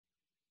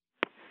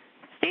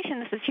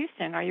Station, this is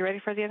Houston. Are you ready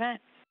for the event?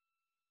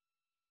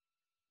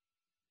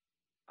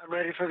 I'm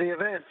ready for the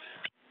event.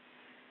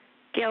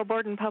 Gail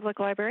Borden Public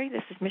Library,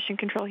 this is Mission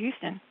Control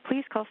Houston.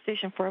 Please call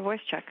station for a voice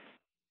check.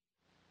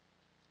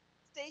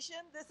 Station,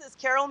 this is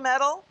Carol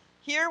Metal,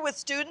 here with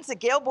students at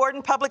Gail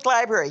Borden Public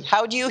Library.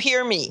 How do you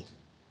hear me?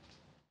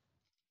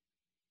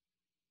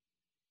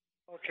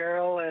 Well,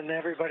 Carol and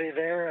everybody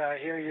there, I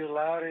hear you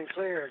loud and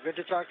clear. Good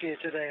to talk to you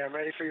today. I'm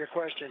ready for your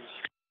questions.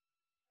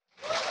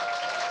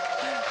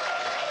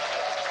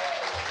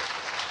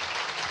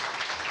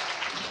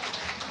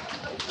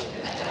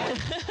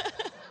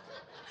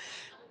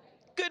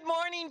 Good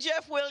morning,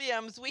 Jeff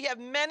Williams. We have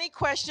many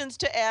questions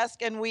to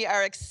ask, and we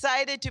are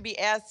excited to be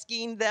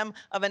asking them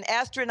of an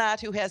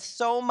astronaut who has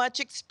so much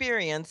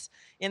experience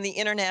in the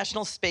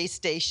International Space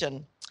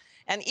Station.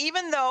 And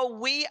even though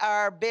we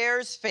are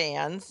Bears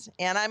fans,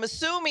 and I'm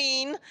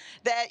assuming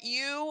that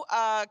you,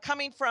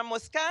 coming from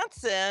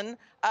Wisconsin,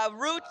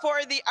 root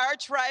for the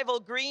arch rival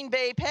Green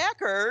Bay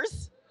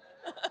Packers,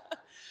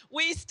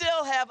 we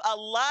still have a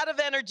lot of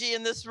energy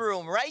in this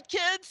room, right,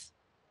 kids?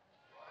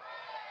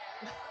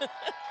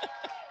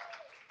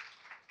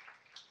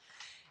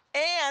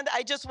 And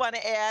I just want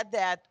to add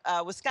that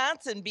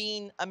Wisconsin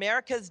being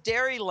America's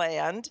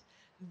dairyland,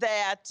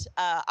 that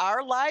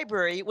our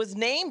library was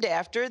named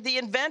after the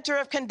inventor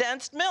of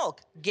condensed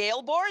milk,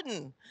 Gail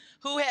Borden,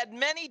 who had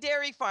many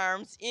dairy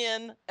farms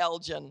in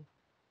Elgin.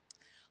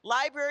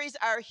 Libraries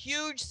are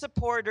huge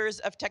supporters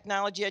of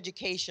technology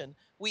education.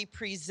 We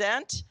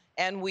present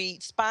and we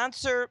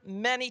sponsor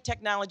many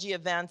technology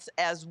events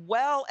as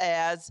well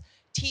as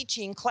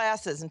teaching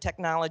classes in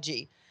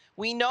technology.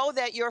 We know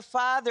that your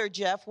father,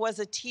 Jeff, was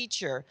a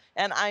teacher,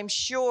 and I'm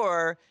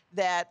sure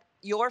that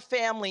your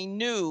family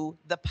knew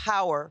the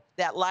power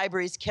that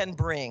libraries can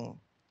bring.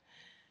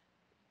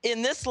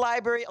 In this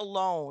library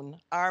alone,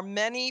 our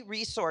many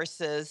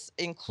resources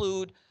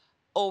include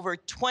over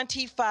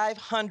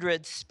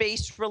 2,500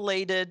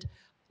 space-related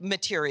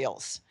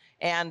materials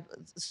and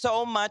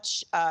so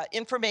much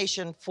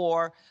information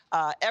for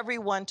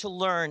everyone to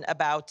learn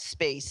about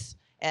space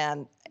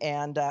and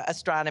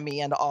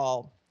astronomy and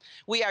all.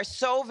 We are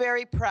so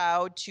very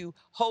proud to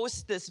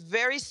host this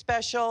very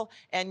special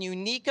and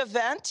unique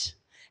event.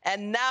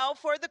 And now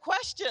for the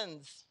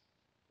questions.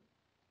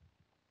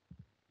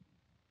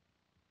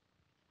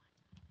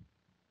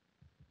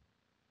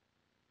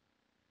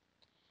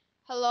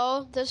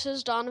 Hello, this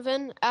is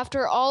Donovan.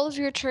 After all of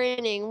your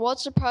training, what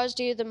surprised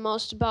you the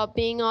most about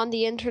being on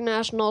the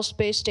International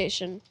Space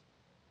Station?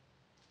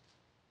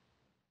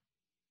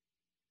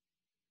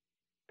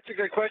 That's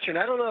a good question.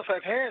 I don't know if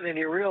I've had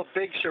any real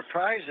big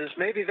surprises.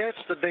 Maybe that's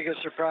the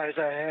biggest surprise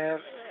I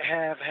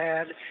have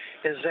had,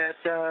 is that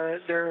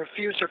there are a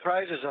few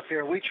surprises up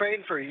here. We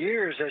trained for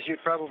years, as you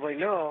probably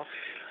know.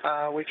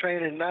 We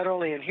trained not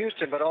only in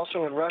Houston, but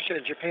also in Russia,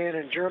 and Japan,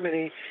 and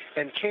Germany,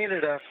 and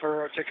Canada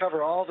to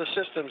cover all the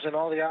systems and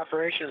all the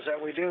operations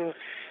that we do.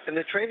 And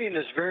the training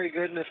is very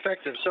good and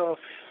effective. So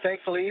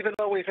thankfully, even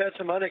though we've had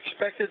some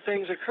unexpected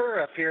things occur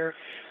up here,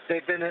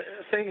 they've been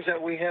things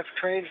that we have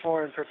trained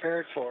for and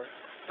prepared for,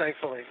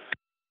 thankfully.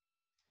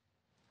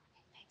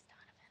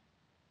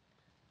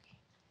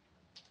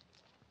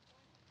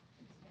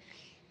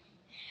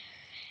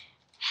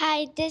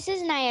 Hi, this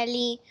is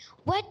Nayeli.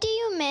 What do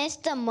you miss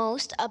the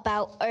most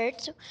about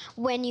Earth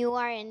when you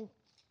are in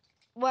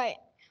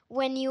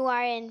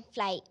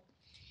flight?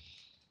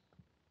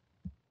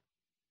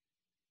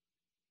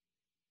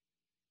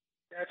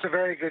 That's a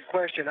very good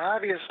question.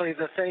 Obviously,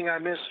 the thing I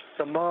miss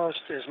the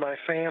most is my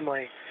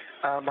family,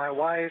 my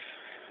wife,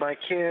 my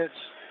kids,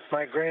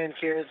 my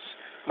grandkids,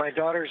 my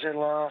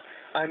daughters-in-law.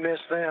 I miss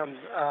them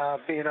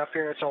being up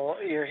here.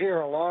 You're here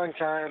a long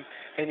time,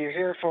 and you're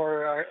here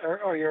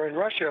or you're in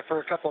Russia for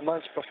a couple of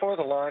months before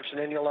the launch, and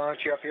then you launch.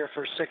 You're up here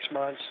for 6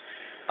 months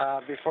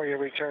before you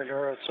return to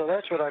Earth. So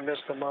that's what I miss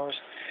the most.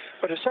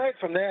 But aside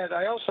from that,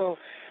 I also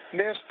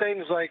miss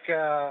things like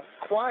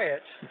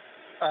quiet.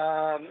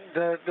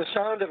 The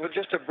sound of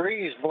just a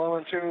breeze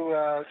blowing through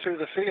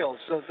the fields,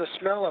 the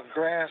smell of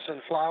grass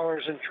and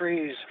flowers and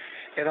trees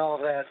and all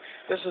of that.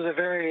 This is a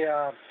very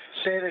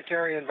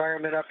sanitary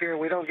environment up here.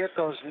 We don't get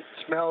those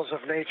smells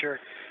of nature,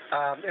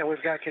 and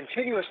we've got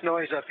continuous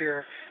noise up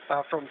here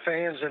from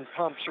fans and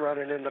pumps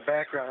running in the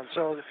background.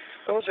 So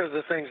those are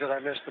the things that I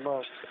miss the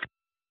most.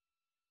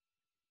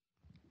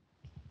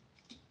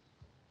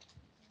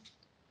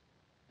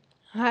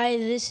 Hi,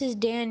 this is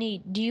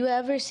Danny. Do you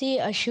ever see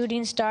a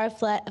shooting star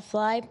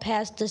fly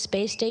past the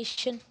space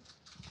station?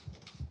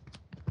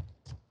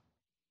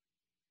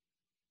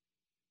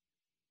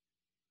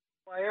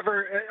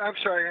 I'm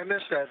sorry, I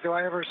missed that. Do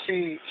I ever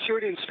see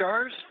shooting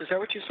stars? Is that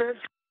what you said?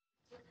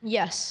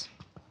 Yes.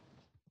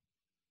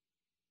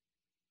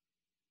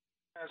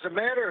 As a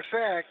matter of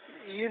fact,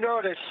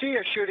 to see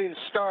a shooting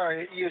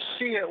star, you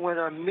see it when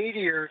a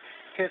meteor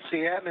hits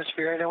the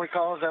atmosphere, and then we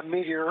call it a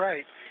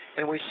meteorite.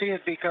 And we see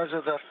it because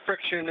of the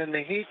friction and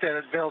the heat that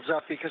it builds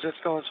up because it's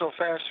going so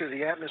fast through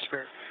the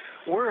atmosphere.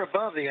 We're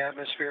above the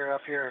atmosphere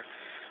up here.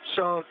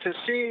 So to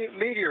see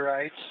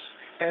meteorites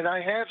And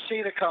I have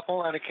seen a couple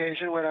on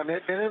occasion when I've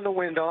been in the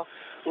window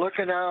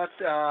looking out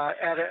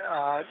at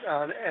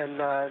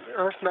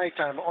Earth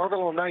nighttime,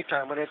 orbital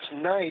nighttime, when it's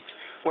night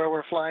where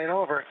we're flying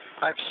over.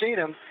 I've seen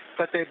them,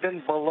 but they've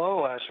been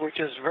below us, which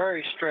is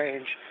very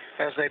strange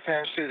as they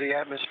pass through the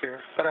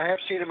atmosphere. But I have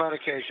seen them on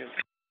occasion.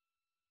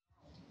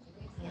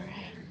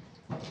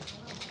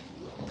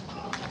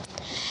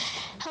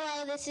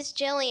 Hello, this is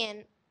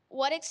Jillian.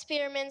 What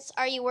experiments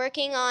are you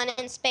working on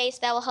in space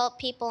that will help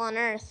people on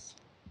Earth?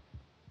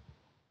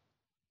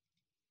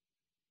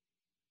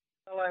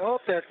 Well, I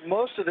hope that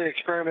most of the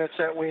experiments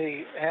that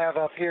we have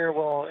up here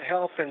will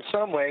help in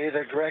some way,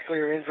 either directly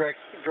or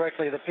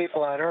indirectly, the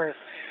people on Earth.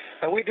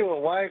 And we do a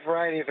wide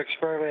variety of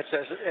experiments,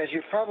 as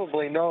you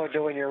probably know,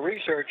 doing your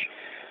research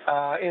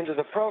into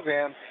the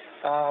program.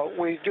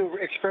 We do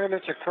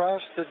experiments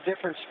across the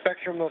different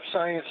spectrum of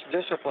science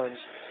disciplines.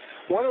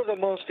 One of the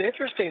most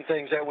interesting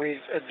things that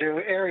we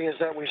do, areas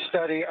that we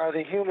study, are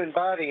the human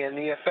body and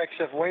the effects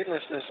of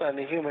weightlessness on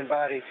the human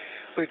body.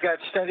 We've got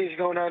studies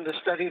going on to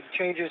study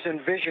changes in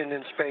vision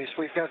in space.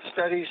 We've got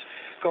studies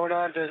going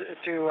on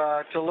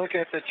to look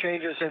at the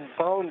changes in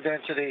bone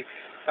density,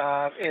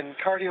 in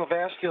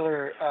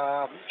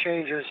cardiovascular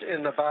changes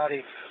in the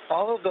body.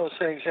 All of those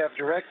things have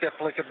direct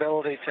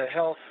applicability to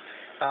health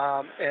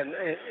and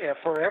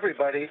for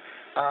everybody,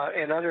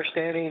 and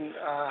understanding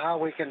how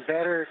we can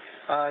better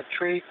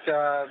treat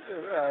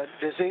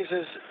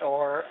diseases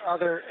or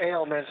other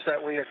ailments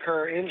that we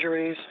occur,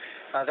 injuries,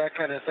 that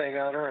kind of thing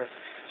on Earth.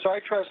 So I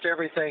trust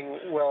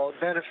everything will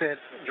benefit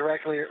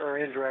directly or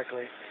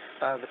indirectly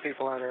the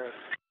people on Earth.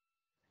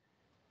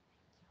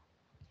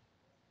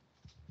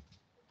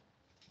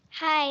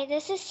 Hi,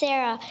 this is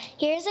Sarah.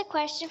 Here's a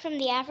question from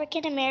the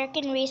African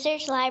American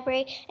Research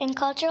Library and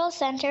Cultural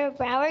Center of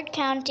Broward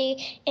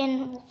County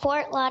in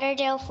Fort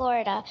Lauderdale,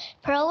 Florida.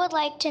 Pearl would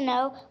like to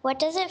know, what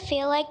does it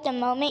feel like the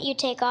moment you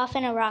take off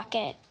in a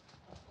rocket?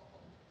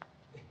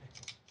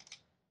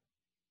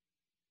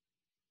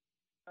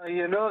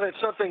 You know that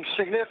something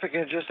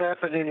significant just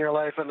happened in your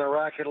life when the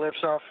rocket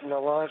lifts off from the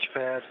launch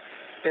pad.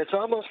 It's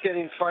almost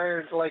getting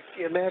fired, like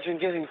imagine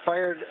getting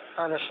fired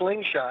on a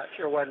slingshot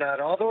or whatnot.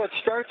 Although it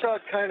starts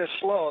out kind of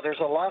slow, there's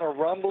a lot of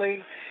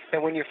rumbling,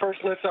 and when you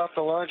first lift off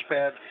the launch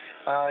pad,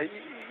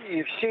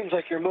 it seems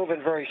like you're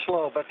moving very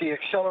slow, but the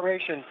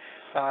acceleration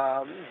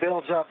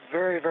builds up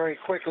very, very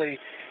quickly,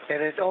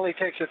 and it only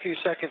takes a few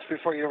seconds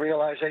before you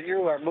realize that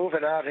you are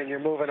moving out, and you're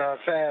moving out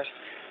fast.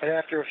 And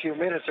after a few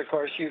minutes, of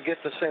course, you get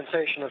the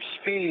sensation of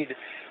speed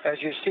as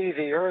you see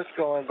the Earth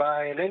going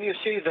by, and then you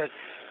see that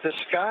the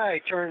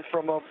sky turned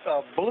from the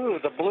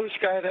blue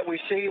sky that we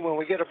see when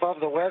we get above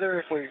the weather,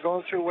 if we're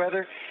going through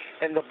weather,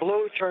 and the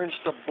blue turns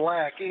to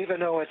black,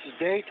 even though it's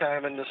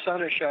daytime and the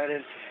sun is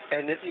shining,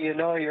 and you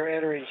know you're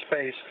entering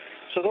space.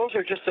 So those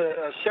are just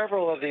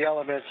several of the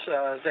elements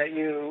that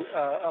you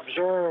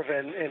observe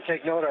and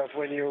take note of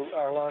when you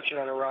are launching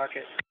on a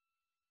rocket.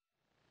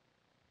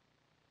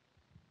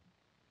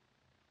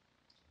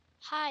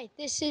 Hi,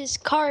 this is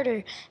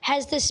Carter.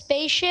 Has the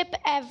spaceship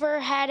ever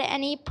had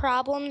any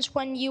problems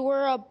when you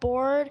were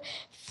aboard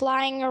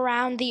flying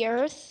around the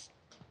Earth?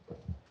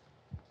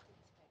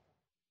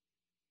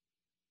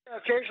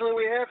 Occasionally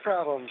we have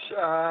problems.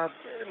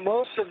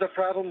 Most of the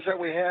problems that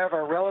we have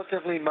are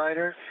relatively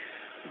minor,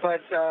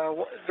 but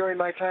during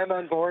my time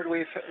on board,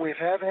 we've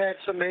had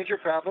some major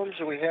problems.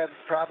 We had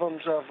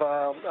problems of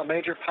a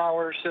major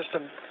power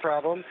system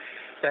problem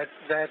that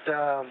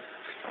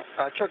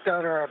took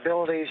down our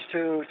abilities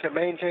to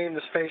maintain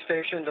the space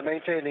station, to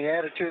maintain the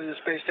attitude of the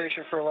space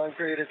station for a long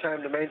period of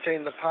time, to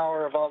maintain the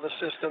power of all the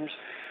systems,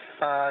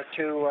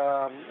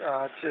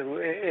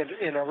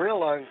 in a real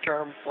long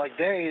term, like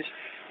days,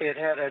 it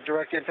had a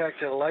direct impact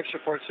to the life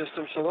support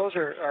system. So those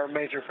are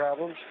major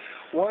problems.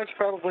 One's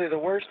probably the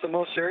worst, the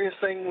most serious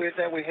thing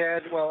that we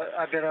had while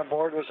I've been on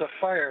board was a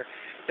fire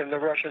in the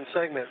Russian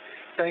segment.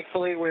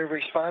 Thankfully, we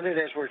responded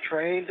as we're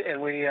trained,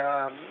 and we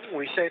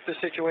saved the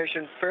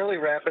situation fairly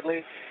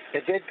rapidly.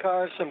 It did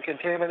cause some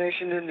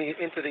contamination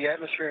into the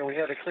atmosphere, and we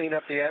had to clean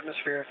up the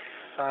atmosphere.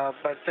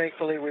 But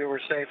thankfully, we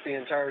were safe the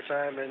entire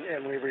time,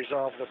 and we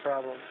resolved the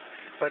problem.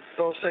 But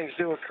those things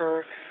do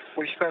occur.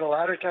 We spent a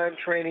lot of time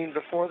training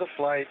before the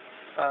flight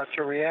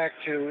to react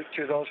to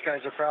those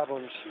kinds of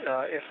problems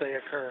if they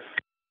occur.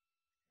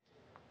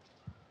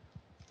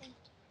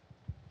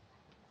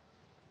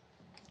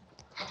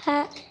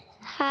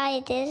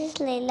 Hi, this is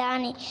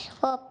Leilani.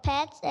 Will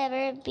pets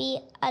ever be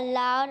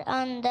allowed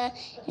on the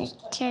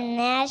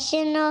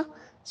International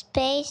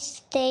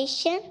Space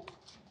Station?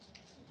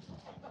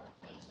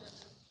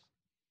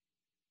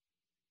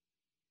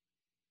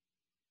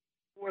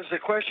 Was the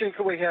question,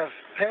 could we have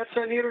pets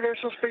on the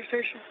International Space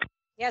Station?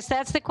 Yes,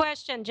 that's the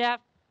question, Jeff.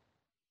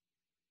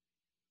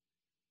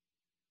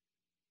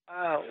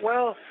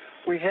 Well,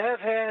 we have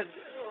had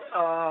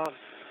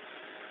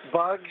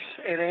bugs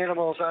and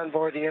animals on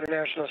board the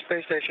International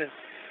Space Station.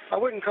 I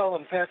wouldn't call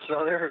them pets,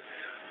 though.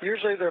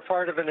 Usually they're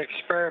part of an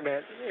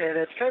experiment, and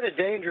it's kind of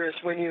dangerous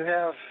when you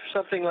have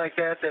something like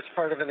that that's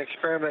part of an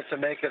experiment to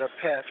make it a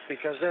pet,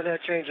 because then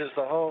that changes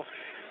the whole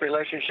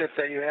relationship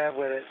that you have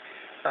with it.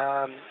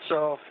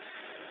 So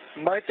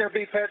might there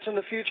be pets in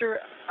the future?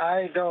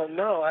 I don't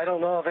know. I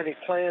don't know of any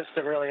plans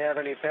to really have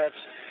any pets.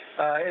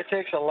 It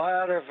takes a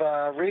lot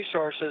of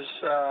resources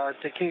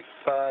to keep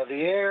the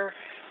air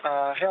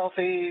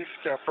healthy,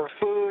 for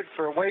food,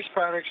 for waste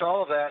products,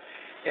 all of that,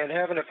 and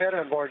having a pet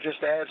on board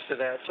just adds to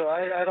that. So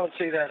I don't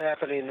see that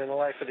happening in the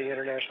life of the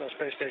International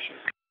Space Station.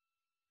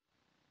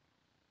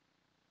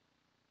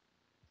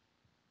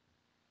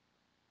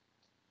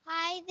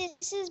 Hi,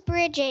 this is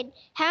Bridget.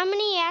 How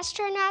many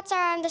astronauts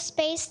are on the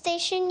space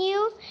station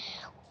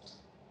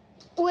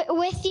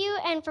with you,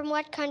 and from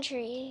what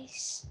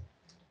countries?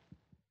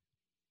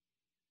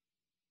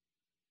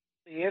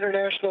 The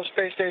International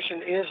Space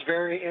Station is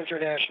very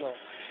international.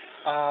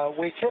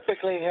 We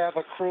typically have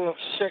a crew of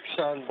 6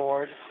 on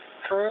board.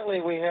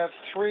 Currently, we have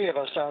 3 of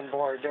us on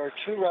board. There are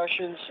 2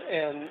 Russians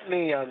and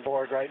me on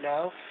board right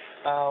now.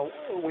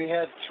 We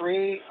had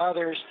 3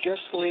 others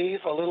just leave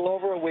a little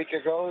over a week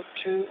ago,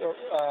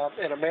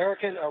 an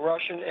American, a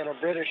Russian, and a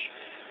British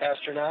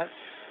astronaut.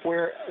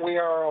 We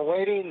are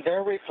awaiting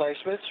their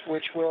replacements,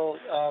 which will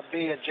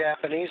be a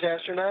Japanese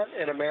astronaut,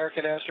 an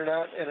American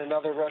astronaut, and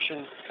another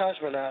Russian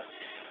cosmonaut.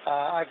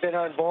 I've been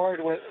on board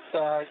with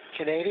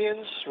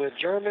Canadians, with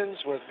Germans,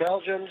 with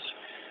Belgians,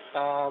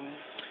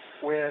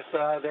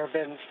 there have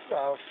been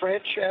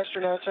French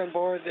astronauts on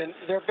board, and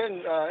there have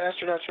been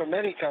astronauts from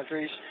many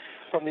countries,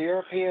 from the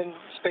European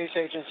Space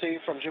Agency,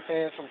 from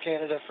Japan, from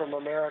Canada, from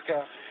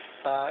America,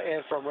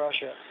 and from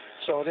Russia.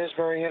 So it is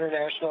very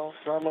international.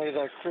 Normally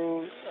the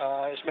crew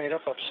is made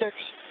up of 6.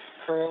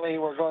 Currently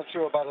we're going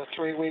through about a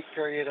 3-week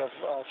period of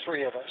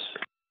 3 of us.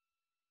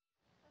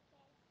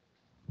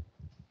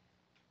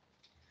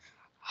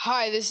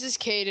 Hi, this is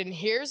Caden.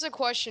 Here's a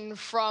question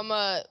from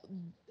the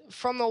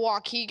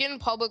Waukegan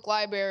Public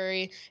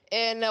Library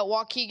in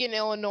Waukegan,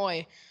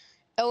 Illinois.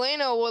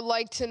 Elena would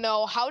like to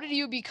know, how did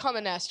you become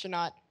an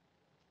astronaut?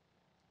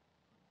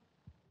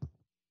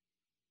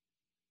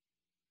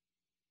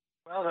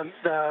 Well,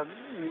 the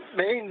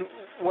main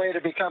way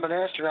to become an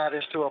astronaut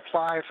is to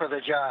apply for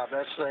the job.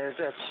 That's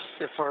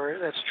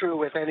true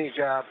with any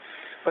job.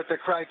 But the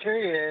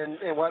criteria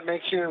and what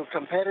makes you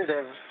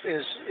competitive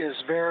is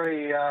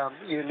very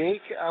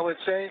unique, I would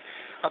say.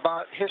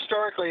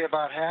 Historically,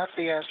 about half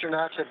the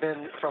astronauts have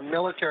been from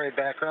military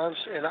backgrounds,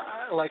 and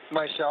like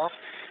myself,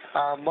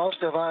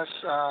 most of us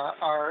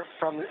are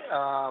from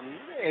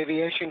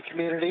aviation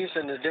communities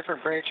and the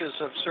different branches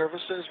of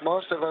services.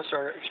 Most of us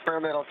are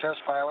experimental test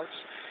pilots.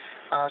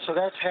 So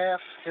that's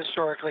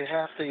historically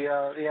half the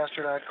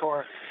astronaut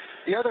corps.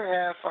 The other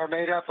half are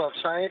made up of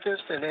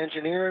scientists and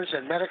engineers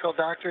and medical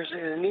doctors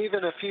and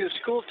even a few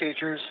school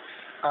teachers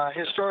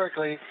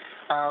historically.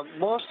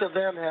 Most of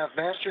them have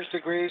master's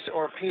degrees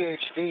or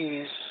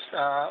PhDs,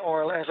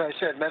 or as I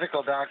said,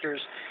 medical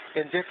doctors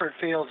in different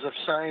fields of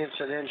science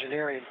and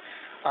engineering.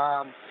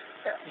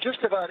 Just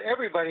about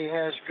everybody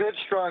has good,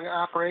 strong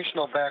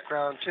operational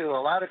background, too.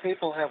 A lot of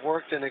people have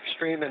worked in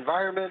extreme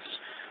environments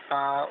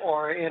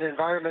or in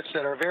environments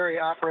that are very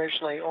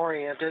operationally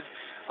oriented.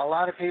 A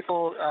lot of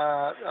people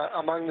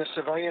among the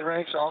civilian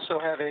ranks also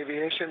have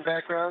aviation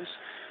backgrounds,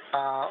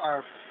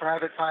 are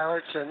private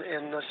pilots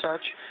and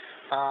such.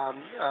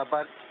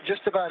 But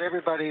just about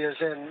everybody is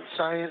in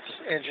science,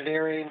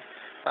 engineering,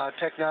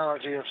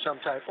 technology of some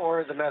type,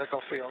 or the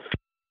medical field.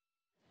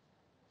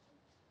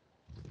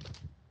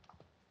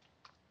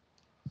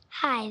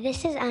 Hi,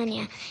 this is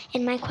Anya,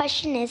 and my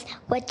question is,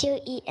 what do you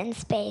eat in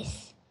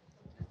space?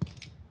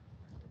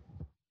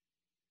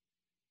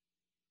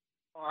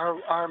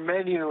 Our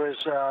menu is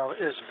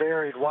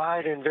varied,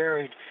 wide and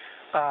varied.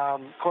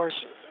 Of course,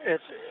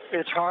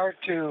 it's hard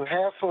to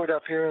have food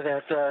up here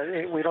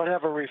that we don't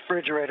have a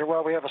refrigerator.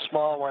 Well, we have a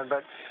small one,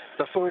 but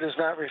the food is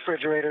not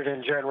refrigerated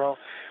in general.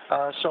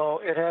 So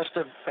it has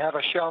to have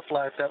a shelf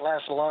life that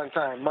lasts a long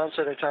time, months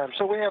at a time.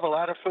 So we have a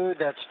lot of food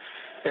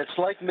it's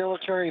like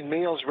military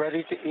meals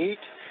ready to eat.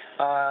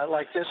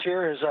 Like this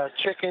here is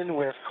chicken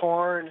with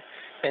corn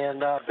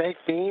and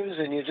baked beans,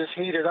 and you just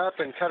heat it up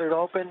and cut it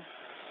open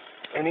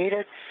and eat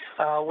it.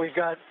 We've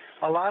got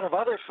a lot of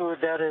other food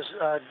that is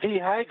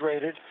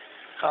dehydrated,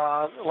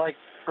 like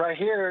right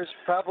here is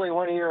probably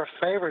one of your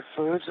favorite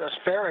foods,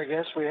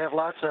 asparagus. We have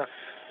lots of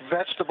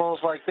vegetables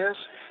like this,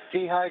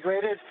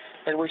 dehydrated,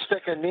 and we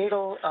stick a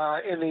needle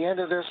in the end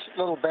of this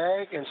little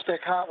bag and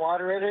stick hot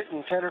water in it.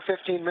 In 10 or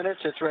 15 minutes,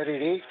 it's ready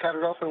to eat. Cut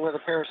it open with a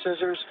pair of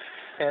scissors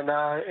and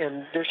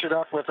dish it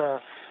up with a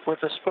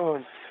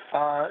spoon.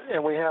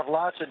 And we have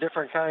lots of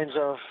different kinds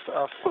of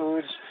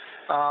foods.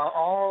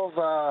 All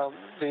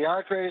the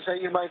entrees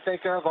that you might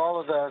think of, all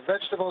of the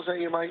vegetables that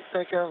you might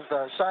think of,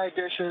 the side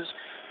dishes,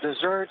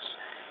 desserts,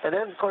 and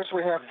then, of course,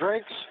 we have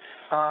drinks,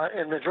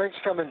 and the drinks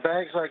come in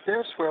bags like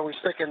this, where we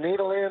stick a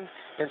needle in,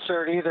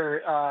 insert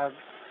either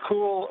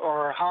cool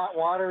or hot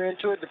water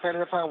into it,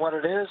 depending upon what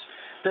it is.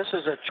 This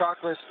is a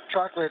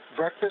chocolate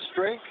breakfast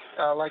drink,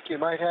 like you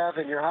might have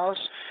in your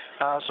house.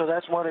 So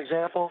that's one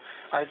example.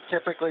 I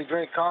typically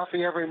drink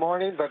coffee every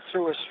morning, but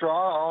through a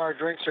straw. All our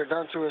drinks are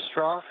done through a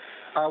straw.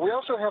 We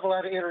also have a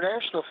lot of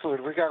international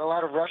food. We've got a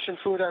lot of Russian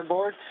food on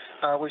board.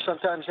 We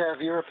sometimes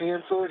have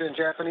European food and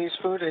Japanese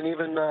food, and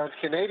even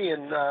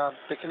Canadian.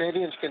 The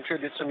Canadians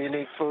contribute some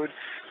unique food,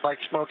 like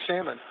smoked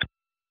salmon.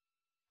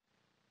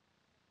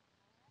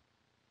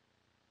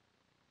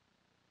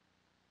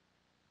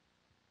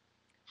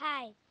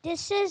 Hi,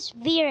 this is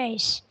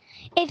Virace.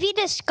 If you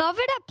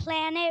discovered a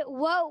planet,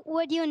 what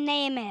would you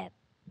name it?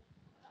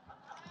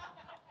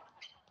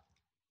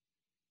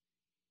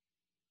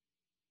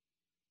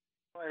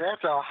 Boy,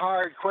 that's a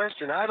hard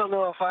question. I don't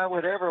know if I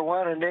would ever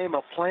want to name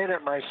a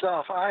planet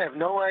myself. I have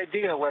no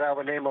idea what I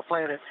would name a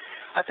planet.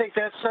 I think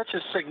that's such a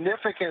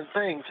significant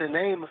thing to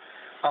name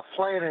a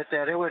planet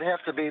that it would have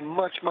to be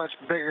much, much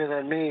bigger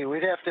than me.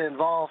 We'd have to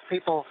involve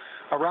people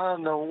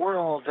around the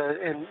world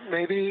and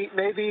maybe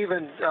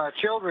even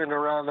children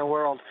around the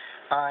world.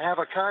 Have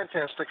a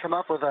contest to come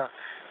up with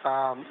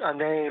a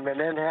name and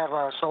then have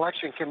a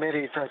selection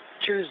committee to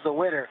choose the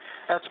winner.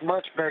 That's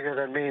much bigger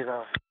than me,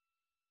 though.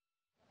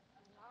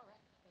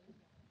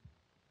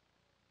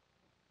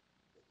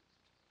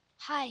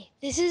 Hi,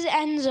 this is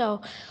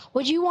Enzo.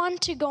 Would you want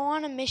to go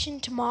on a mission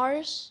to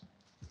Mars?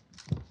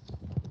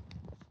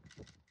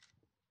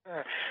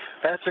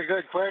 That's a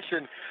good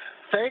question.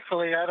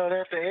 Thankfully, I don't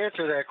have to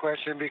answer that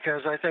question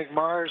because I think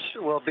Mars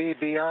will be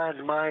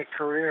beyond my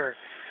career.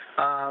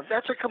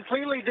 That's a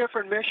completely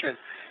different mission.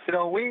 You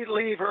know, we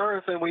leave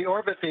Earth and we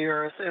orbit the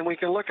Earth, and we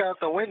can look out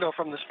the window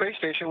from the space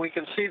station. We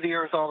can see the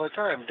Earth all the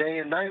time, day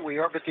and night. We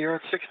orbit the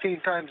Earth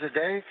 16 times a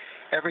day,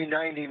 every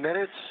 90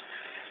 minutes.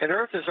 And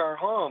Earth is our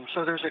home,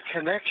 so there's a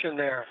connection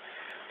there.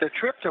 The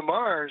trip to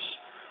Mars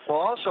will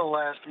also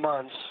last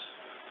months.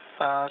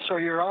 So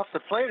you're off the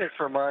planet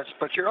for months,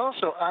 but you're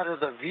also out of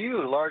the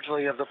view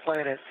largely of the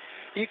planet.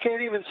 You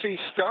can't even see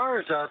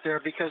stars out there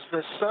because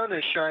the sun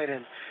is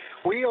shining.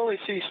 We only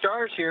see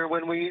stars here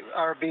when we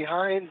are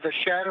behind the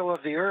shadow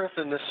of the Earth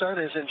and the sun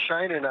isn't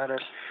shining on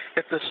us.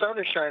 If the sun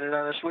is shining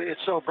on us,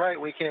 it's so bright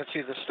we can't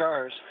see the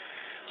stars.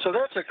 So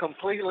that's a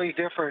completely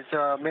different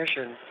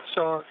mission.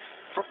 So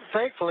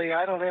thankfully,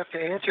 I don't have to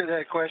answer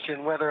that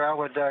question whether I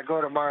would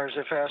go to Mars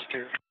if asked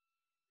to.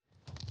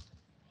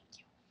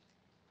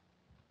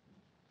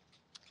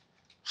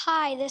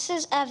 Hi, this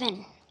is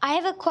Evan. I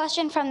have a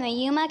question from the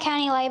Yuma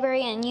County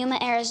Library in Yuma,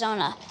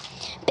 Arizona.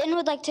 Ben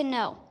would like to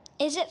know,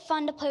 is it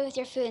fun to play with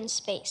your food in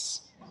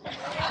space?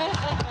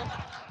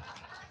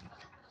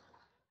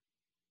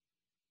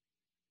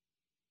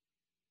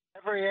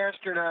 Every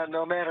astronaut,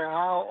 no matter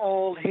how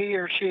old he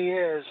or she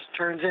is,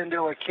 turns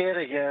into a kid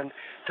again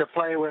to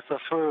play with the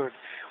food.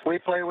 We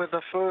play with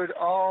the food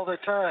all the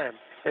time,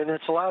 and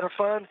it's a lot of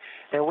fun,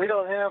 and we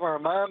don't have our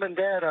mom and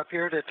dad up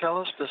here to tell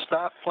us to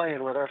stop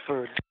playing with our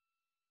food.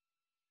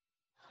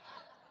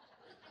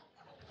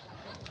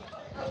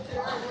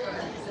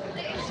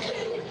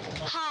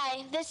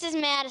 Hi, this is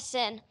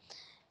Madison.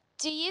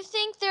 Do you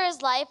think there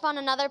is life on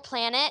another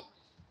planet?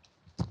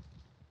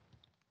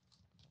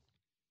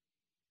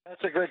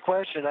 That's a good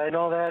question. I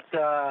know that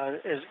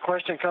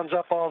question comes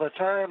up all the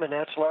time, and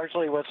that's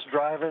largely what's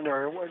driving,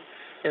 or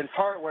in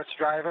part what's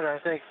driving, I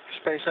think,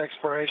 space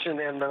exploration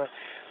and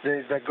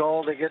the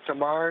goal to get to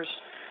Mars.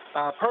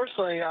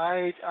 Personally,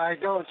 I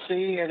don't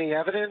see any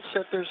evidence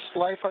that there's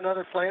life on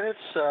other planets,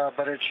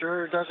 but it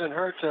sure doesn't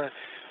hurt to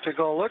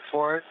go look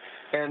for it.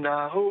 And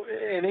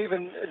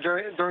even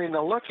during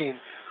the looking,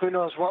 who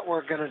knows what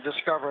we're going to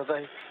discover.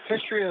 The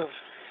history of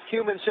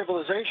human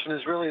civilization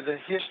is really the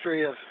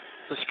history of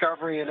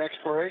discovery and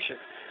exploration.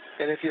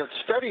 And if you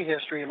study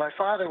history, my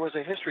father was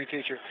a history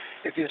teacher.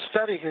 If you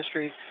study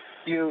history,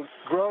 you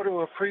grow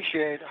to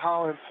appreciate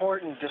how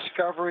important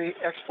discovery,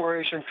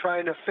 exploration,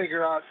 trying to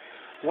figure out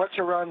what's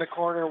around the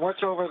corner,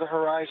 what's over the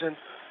horizon,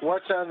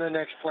 what's on the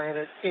next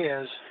planet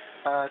is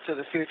to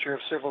the future of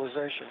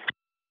civilization.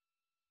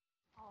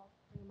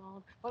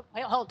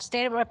 Hold,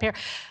 stand up here.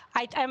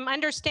 I'm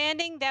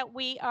understanding that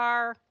we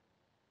are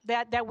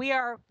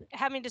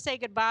having to say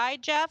goodbye,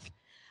 Jeff.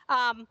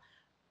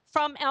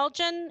 From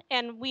Elgin,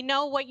 and we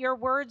know what your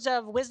words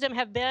of wisdom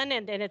have been,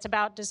 and it's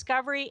about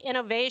discovery,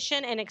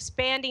 innovation, and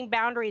expanding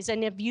boundaries.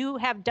 And if you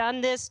have done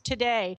this today,